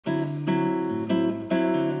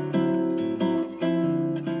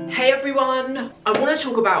Hey everyone, I want to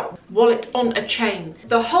talk about wallet on a chain.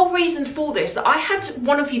 The whole reason for this, I had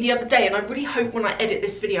one of you the other day, and I really hope when I edit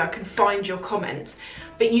this video I can find your comments,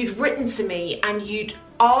 but you'd written to me and you'd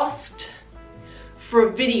asked for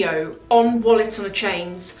a video on wallet on a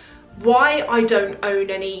chains, why I don't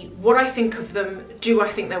own any, what I think of them, do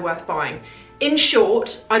I think they're worth buying. In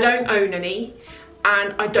short, I don't own any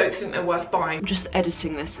and I don't think they're worth buying. I'm just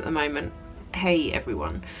editing this at the moment. Hey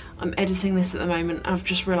everyone, I'm editing this at the moment. I've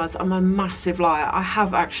just realised I'm a massive liar. I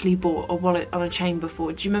have actually bought a wallet on a chain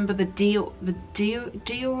before. Do you remember the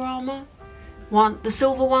diorama one, the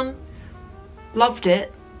silver one? Loved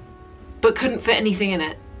it, but couldn't fit anything in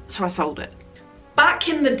it, so I sold it. Back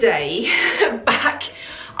in the day,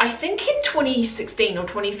 I think in 2016 or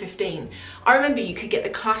 2015, I remember you could get the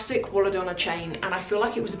classic wallet on a chain, and I feel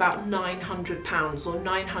like it was about £900 or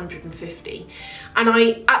 950. And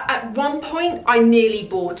at one point, I nearly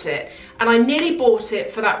bought it. And I nearly bought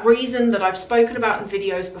it for that reason that I've spoken about in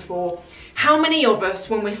videos before. How many of us,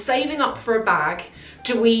 when we're saving up for a bag,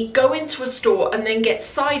 do we go into a store and then get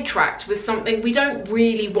sidetracked with something we don't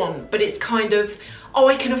really want, but it's kind of, oh,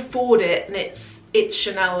 I can afford it, and it's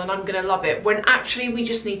Chanel and I'm gonna love it, when actually we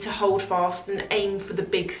just need to hold fast and aim for the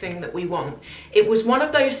big thing that we want. It was one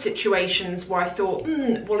of those situations where I thought,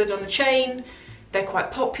 wallet on a chain, they're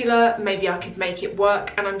quite popular, maybe I could make it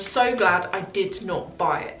work, and I'm so glad I did not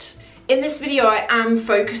buy it. In this video I am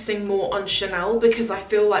focusing more on Chanel because I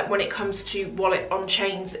feel like when it comes to wallet on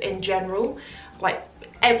chains in general, like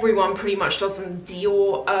everyone pretty much does them.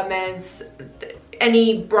 Dior, Hermes,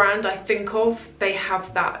 any brand I think of, they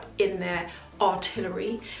have that in their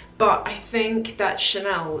artillery. But I think that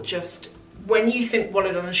Chanel, just when you think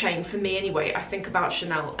wallet on a chain, for me anyway, I think about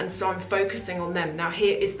Chanel, and so I'm focusing on them. Now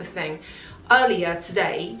here is the thing. Earlier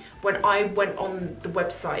today, when I went on the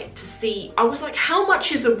website to see, I was like, how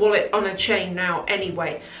much is a wallet on a chain now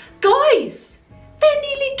anyway? Guys, they're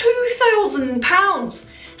nearly £2,000.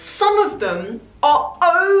 Some of them are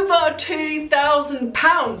over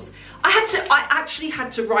 £2,000. I actually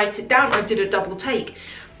had to write it down. I did a double take.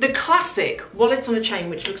 The classic wallet on a chain,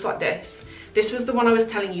 which looks like this. This was the one I was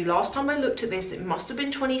telling you last time I looked at this. It must have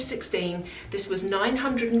been 2016. This was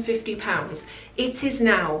 £950. It is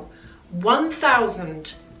now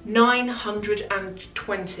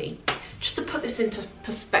 £1,920. Just to put this into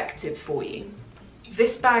perspective for you.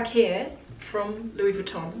 This bag here from Louis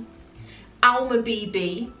Vuitton, Alma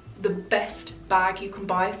BB, the best bag you can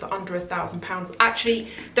buy for under £1,000. Actually,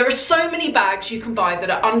 there are so many bags you can buy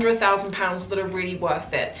that are under £1,000 that are really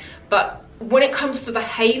worth it. But when it comes to the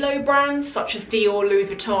halo brands, such as Dior, Louis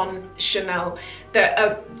Vuitton, Chanel, that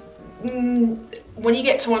are, when you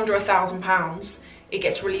get to under £1,000, it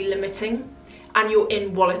gets really limiting. And you're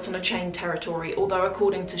in wallet on a chain territory, although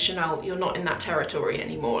according to Chanel, you're not in that territory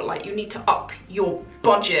anymore. Like, you need to up your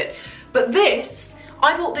budget. But this,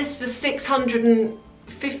 I bought this for £650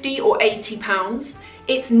 or £80.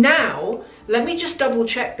 It's now, let me just double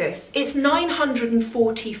check this, it's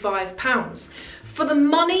 £945. For the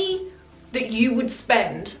money that you would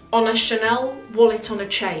spend on a Chanel wallet on a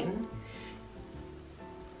chain,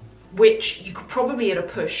 which you could probably at a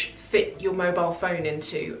push fit your mobile phone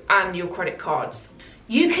into and your credit cards,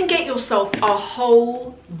 you can get yourself a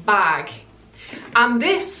whole bag. And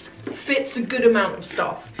this fits a good amount of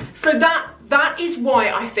stuff. So that is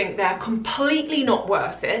why I think they're completely not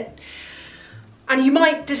worth it. And you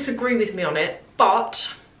might disagree with me on it, but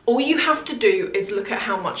all you have to do is look at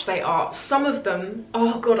how much they are. Some of them,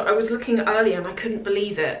 oh God, I was looking earlier and I couldn't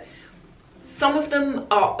believe it. Some of them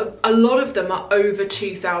are, a lot of them are over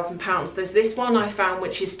 £2,000. There's this one I found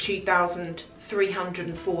which is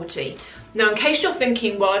 2,340. Now, in case you're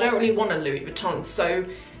thinking, well, I don't really want a Louis Vuitton, so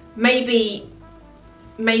maybe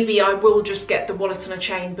I will just get the wallet on a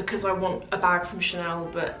chain because I want a bag from Chanel,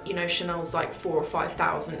 but you know, Chanel's like 4,000 or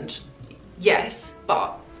 5,000. Yes,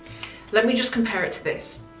 but let me just compare it to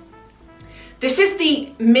this. This is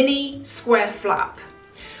the mini square flap.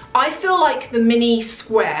 I feel like the mini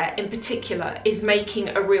square in particular is making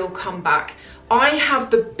a real comeback. I have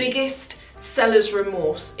the biggest seller's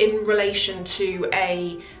remorse in relation to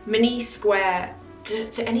a mini square.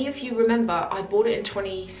 Do any of you remember? I bought it in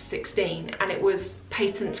 2016 and it was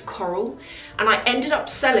patent coral, and I ended up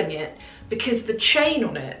selling it because the chain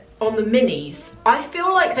on it, on the minis, I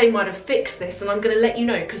feel like they might have fixed this, and I'm going to let you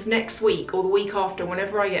know because next week or the week after,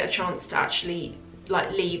 whenever I get a chance to actually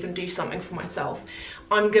like leave and do something for myself,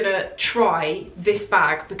 I'm gonna try this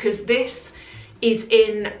bag because this is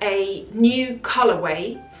in a new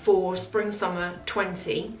colorway for spring summer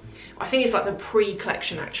 20. I think it's like the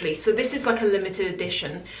pre-collection actually. So this is like a limited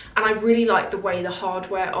edition, and I really like the way the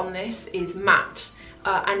hardware on this is matte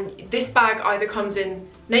And this bag either comes in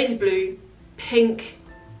navy blue, pink,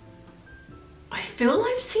 I feel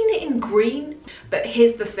I've seen it in green, but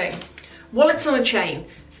here's the thing. Wallet on a chain,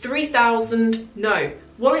 3,000, no.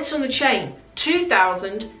 Wallet on a chain,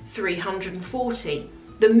 2,340.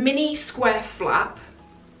 The mini square flap,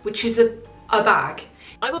 which is a bag.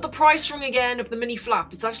 I got the price wrong again of the mini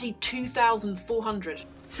flap. It's actually 2,400.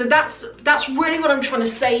 So that's really what I'm trying to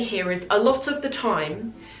say here is a lot of the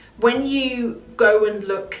time when you go and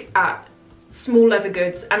look at small leather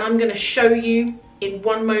goods, and I'm going to show you in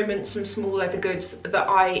one moment some small leather goods that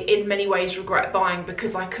I in many ways regret buying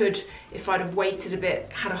because I could, if I'd have waited a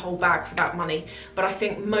bit, had a whole bag for that money. But I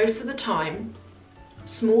think most of the time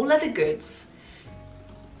small leather goods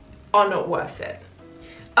are not worth it.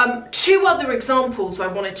 Two other examples I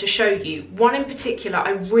wanted to show you. One in particular,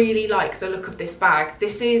 I really like the look of this bag.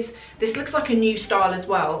 This looks like a new style as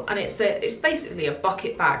well, and it's basically a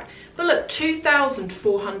bucket bag. But look,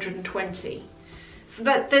 2,420. So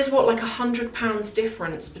there's what, like £100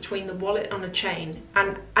 difference between the wallet on a chain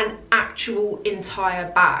and an actual entire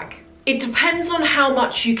bag. It depends on how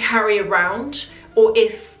much you carry around, or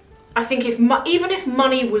if, I think even if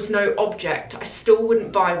money was no object, I still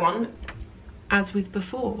wouldn't buy one. As with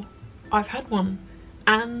before, I've had one,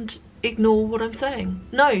 and ignore what I'm saying.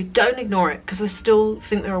 No, don't ignore it, because I still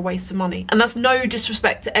think they're a waste of money. And that's no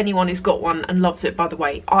disrespect to anyone who's got one and loves it, by the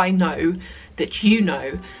way. I know that you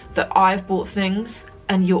know that I've bought things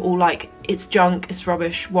and you're all like, it's junk, it's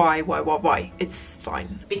rubbish, why? It's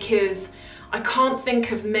fine. Because I can't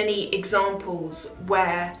think of many examples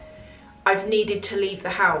where I've needed to leave the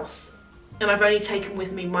house and I've only taken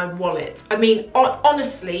with me my wallet. I mean,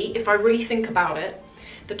 honestly, if I really think about it,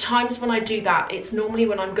 the times when I do that, it's normally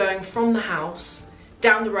when I'm going from the house,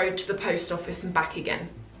 down the road to the post office and back again.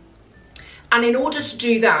 And in order to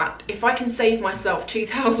do that, if I can save myself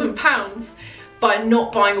 £2,000 by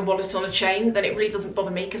not buying a wallet on a chain, then it really doesn't bother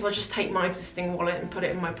me, because I just take my existing wallet and put it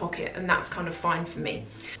in my pocket, and that's kind of fine for me.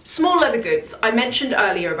 Small leather goods, I mentioned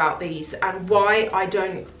earlier about these and why I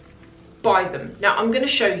don't buy them. Now I'm going to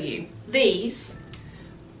show you these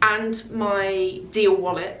and my deal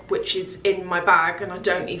wallet, which is in my bag, and I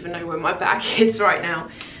don't even know where my bag is right now.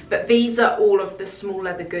 But these are all of the small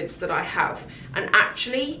leather goods that I have, and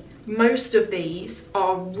actually most of these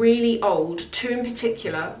are really old. Two in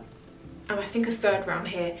particular, and I think a third round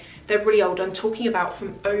here, they're really old. I'm talking about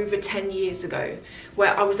from over 10 years ago,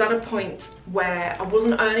 where I was at a point where I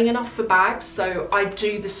wasn't earning enough for bags, so I'd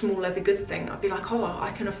do the small leather good thing. I'd be like, oh,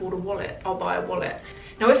 I can afford a wallet, I'll buy a wallet.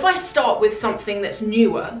 Now if I start with something that's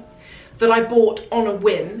newer, that I bought on a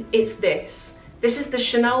whim, it's this. This is the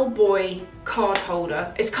Chanel Boy card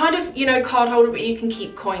holder. It's kind of, you know, card holder, but you can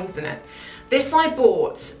keep coins in it. This I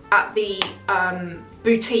bought at the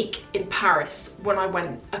boutique in Paris when I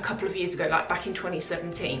went a couple of years ago, like back in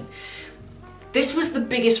 2017. This was the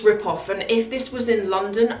biggest rip-off, and if this was in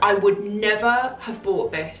London, I would never have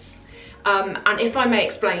bought this. And if I may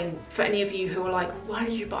explain, for any of you who are like, why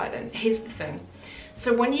did you buy it then? Here's the thing.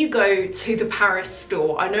 So when you go to the Paris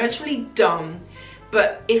store, I know it's really dumb,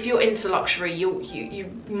 but if you're into luxury,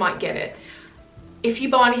 you might get it. If you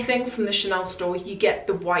buy anything from the Chanel store, you get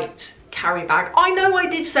the white carry bag. I know I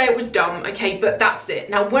did say it was dumb, okay, but that's it.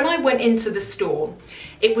 Now, when I went into the store,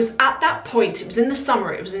 it was at that point, it was in the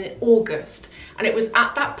summer, it was in August, and it was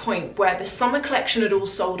at that point where the summer collection had all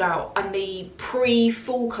sold out and the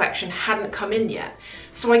pre-fall collection hadn't come in yet.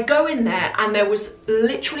 So I go in there and there was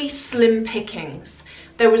literally slim pickings.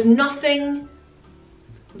 There was nothing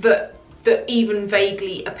that even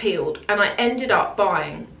vaguely appealed, and I ended up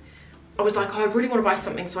buying. I was like, oh, I really want to buy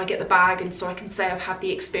something so I get the bag and so I can say I've had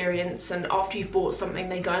the experience, and after you've bought something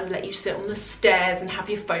they go and let you sit on the stairs and have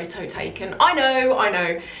your photo taken. I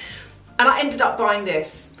know. And I ended up buying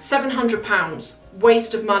this, £700,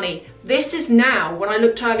 waste of money. This is now, when I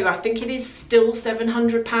looked earlier, I think it is still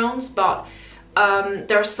 £700, but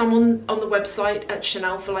there are some on the website at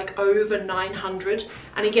Chanel for like over 900.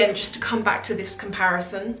 And again, just to come back to this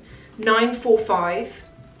comparison, 945.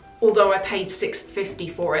 Although I paid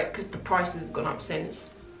 $650 for it because the prices have gone up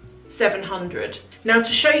since, 700. Now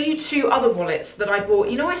to show you two other wallets that I bought,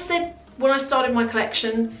 you know I said when I started my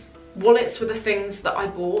collection, wallets were the things that I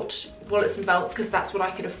bought, wallets and belts, because that's what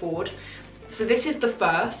I could afford. So this is the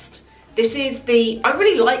first. This is the, I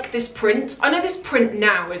really like this print. I know this print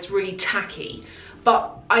now is really tacky,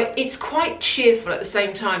 but it's quite cheerful at the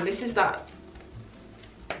same time. This is that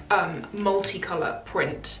multicolour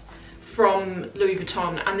print from Louis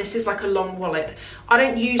Vuitton, and this is like a long wallet. I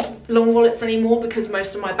don't use long wallets anymore because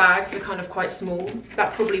most of my bags are kind of quite small.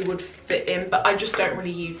 That probably would fit in, but I just don't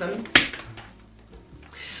really use them.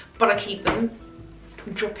 But I keep them.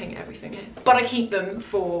 I'm dropping everything here. But I keep them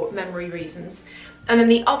for memory reasons. And then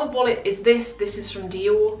the other wallet is this. This is from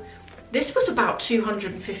Dior. This was about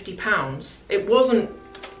 £250. It wasn't,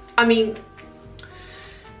 I mean,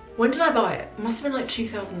 when did I buy it? It must have been like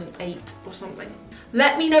 2008 or something.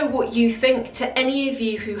 Let me know what you think. To any of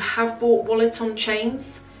you who have bought wallet on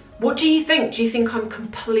chains, what do you think? Do you think I'm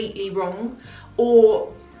completely wrong?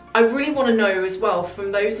 Or I really want to know as well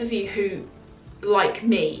from those of you who, like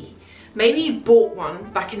me, maybe you bought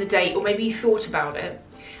one back in the day, or maybe you thought about it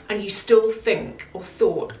and you still think or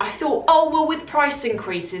thought, I thought, oh, well, with price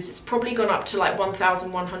increases, it's probably gone up to like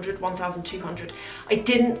 1,100, 1,200. I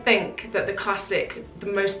didn't think that the classic, the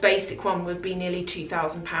most basic one would be nearly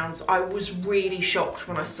 £2,000. I was really shocked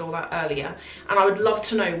when I saw that earlier. And I would love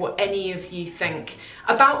to know what any of you think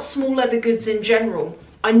about small leather goods in general.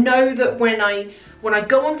 I know that when I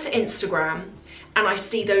go onto Instagram and I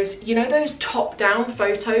see those, you know, those top-down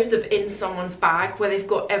photos of in someone's bag where they've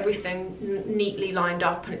got everything neatly lined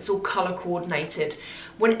up and it's all colour coordinated.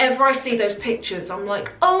 Whenever I see those pictures, I'm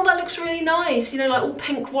like, oh, that looks really nice, you know, like all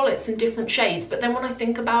pink wallets in different shades. But then when I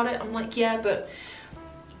think about it, I'm like, yeah, but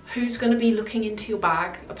who's going to be looking into your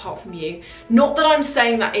bag apart from you? Not that I'm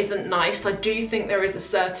saying that isn't nice. I do think there is a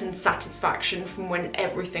certain satisfaction from when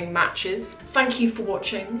everything matches. Thank you for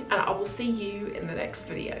watching, and I will see you in the next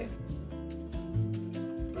video.